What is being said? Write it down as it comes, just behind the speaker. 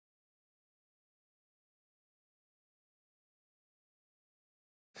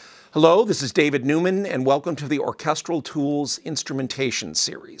Hello, this is David Newman, and welcome to the Orchestral Tools Instrumentation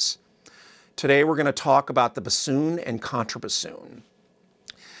Series. Today we're going to talk about the bassoon and contrabassoon.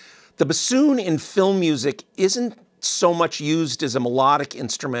 The bassoon in film music isn't so much used as a melodic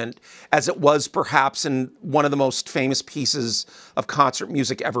instrument as it was perhaps in one of the most famous pieces of concert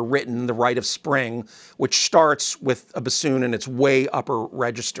music ever written, The Rite of Spring, which starts with a bassoon in its way upper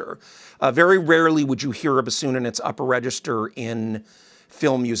register. Very rarely would you hear a bassoon in its upper register in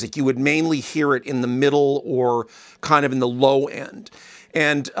film music. You would mainly hear it in the middle or kind of in the low end.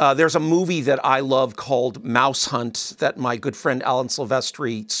 And there's a movie that I love called Mouse Hunt that my good friend Alan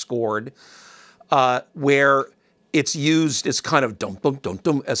Silvestri scored, where it's used as kind of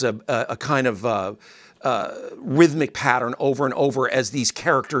dum-dum-dum-dum as a kind of rhythmic pattern over and over as these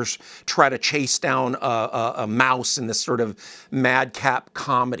characters try to chase down a mouse in this sort of madcap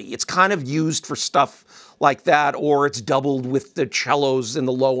comedy. It's kind of used for stuff like that, or it's doubled with the cellos in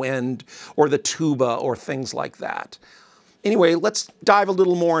the low end, or the tuba, or things like that. Anyway, let's dive a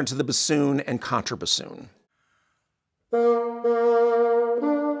little more into the bassoon and contrabassoon.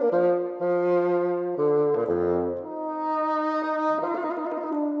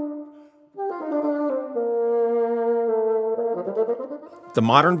 The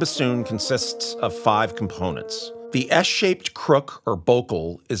modern bassoon consists of 5 components. The S-shaped crook or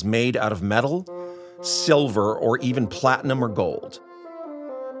bocal is made out of metal, silver, or even platinum or gold.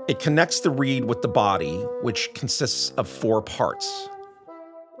 It connects the reed with the body, which consists of 4 parts.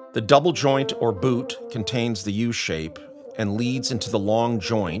 The double joint or boot contains the U-shape and leads into the long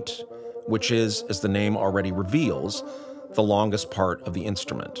joint, which is, as the name already reveals, the longest part of the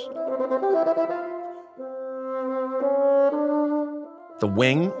instrument. The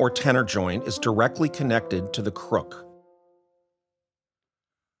wing or tenor joint is directly connected to the crook.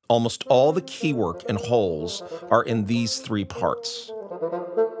 Almost all the keywork and holes are in these 3 parts.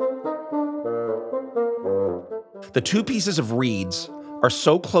 The 2 pieces of reeds are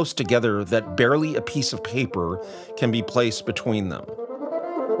so close together that barely a piece of paper can be placed between them.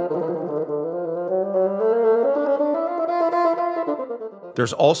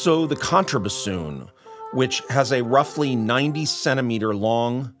 There's also the contrabassoon, which has a roughly 90 centimeter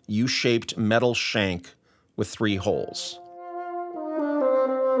long U-shaped metal shank with 3 holes.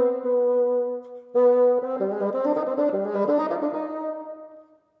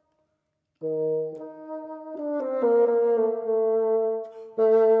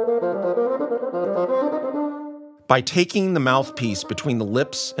 By taking the mouthpiece between the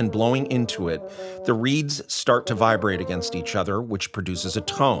lips and blowing into it, the reeds start to vibrate against each other, which produces a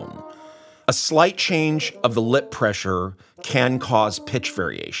tone. A slight change of the lip pressure can cause pitch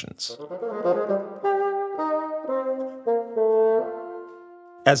variations.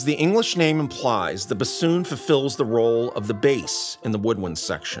 As the English name implies, the bassoon fulfills the role of the bass in the woodwind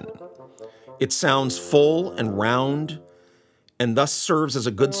section. It sounds full and round, and thus serves as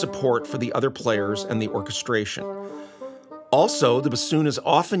a good support for the other players and the orchestration. Also, the bassoon is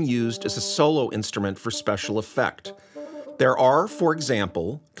often used as a solo instrument for special effect. There are, for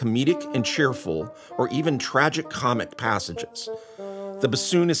example, comedic and cheerful, or even tragic comic passages. The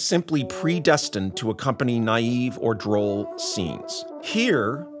bassoon is simply predestined to accompany naive or droll scenes.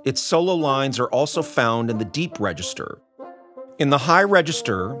 Here, its solo lines are also found in the deep register. In the high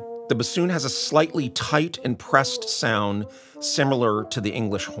register, the bassoon has a slightly tight and pressed sound similar to the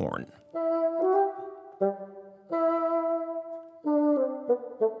English horn.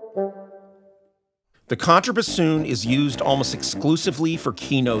 The contrabassoon is used almost exclusively for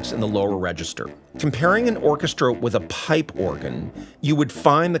keynotes in the lower register. Comparing an orchestra with a pipe organ, you would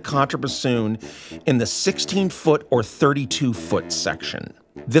find the contrabassoon in the 16-foot or 32-foot section.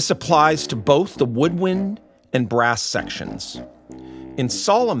 This applies to both the woodwind and brass sections. In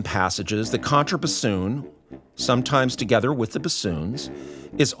solemn passages, the contrabassoon, sometimes together with the bassoons,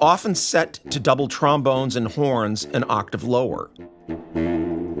 is often set to double trombones and horns an octave lower.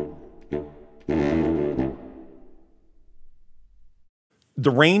 The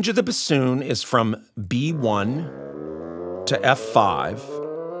range of the bassoon is from B1 to F5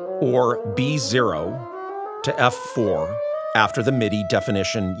 or B0 to F4 after the MIDI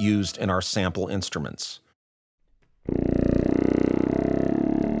definition used in our sample instruments.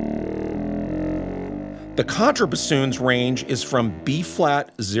 The contrabassoon's range is from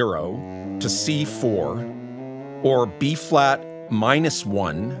B-flat 0 to C4 or B-flat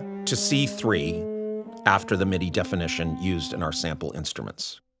 -1 to C3 after the MIDI definition used in our sample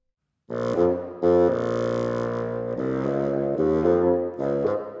instruments.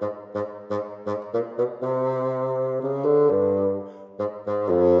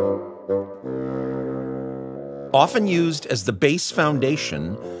 Often used as the bass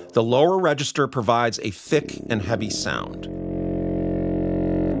foundation, the lower register provides a thick and heavy sound.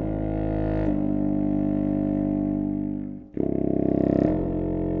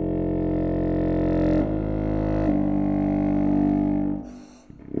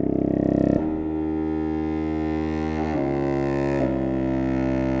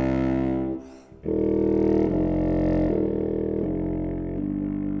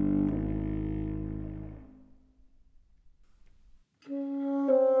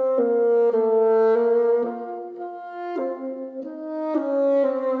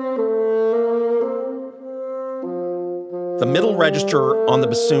 The middle register on the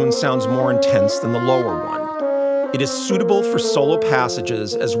bassoon sounds more intense than the lower one. It is suitable for solo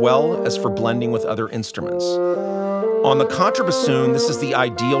passages as well as for blending with other instruments. On the contrabassoon, this is the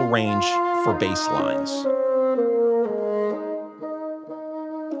ideal range for bass lines.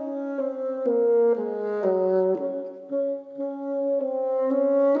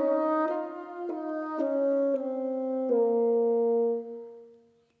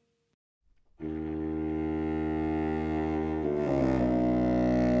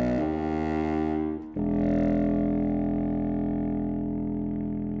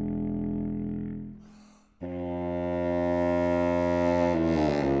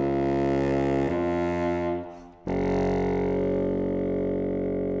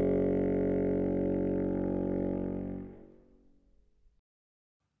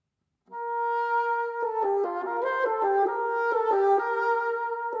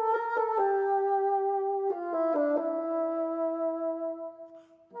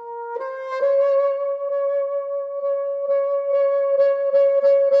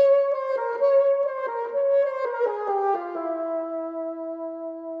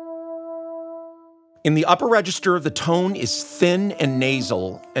 In the upper register, the tone is thin and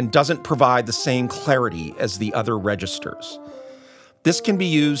nasal and doesn't provide the same clarity as the other registers. This can be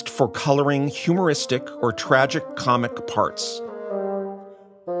used for coloring humoristic or tragic comic parts.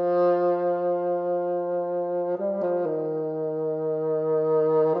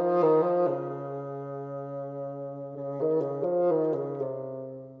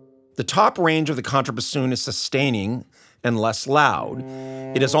 The top range of the contrabassoon is sustaining and less loud.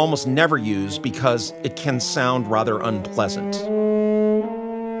 It is almost never used because it can sound rather unpleasant.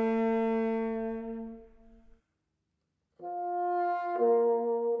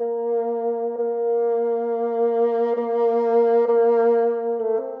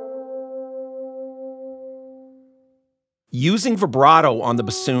 Using vibrato on the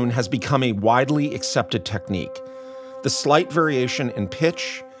bassoon has become a widely accepted technique. The slight variation in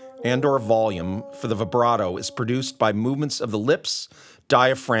pitch and/or volume for the vibrato is produced by movements of the lips,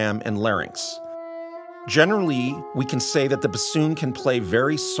 diaphragm, and larynx. Generally, we can say that the bassoon can play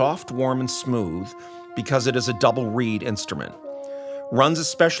very soft, warm, and smooth because it is a double reed instrument. Runs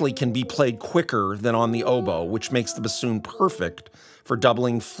especially can be played quicker than on the oboe, which makes the bassoon perfect for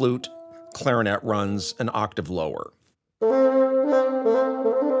doubling flute, clarinet runs an octave lower.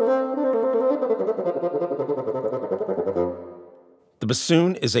 The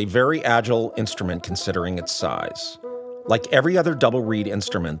bassoon is a very agile instrument considering its size. Like every other double reed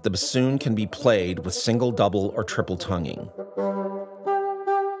instrument, the bassoon can be played with single, double, or triple tonguing.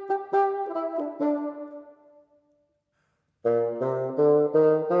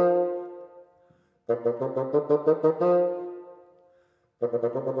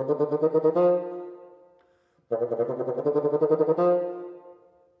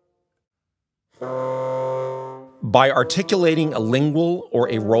 By articulating a lingual or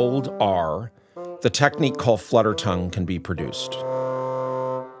a rolled R, the technique called flutter tongue can be produced.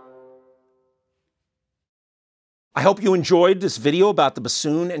 I hope you enjoyed this video about the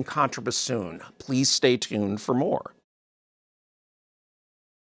bassoon and contrabassoon. Please stay tuned for more.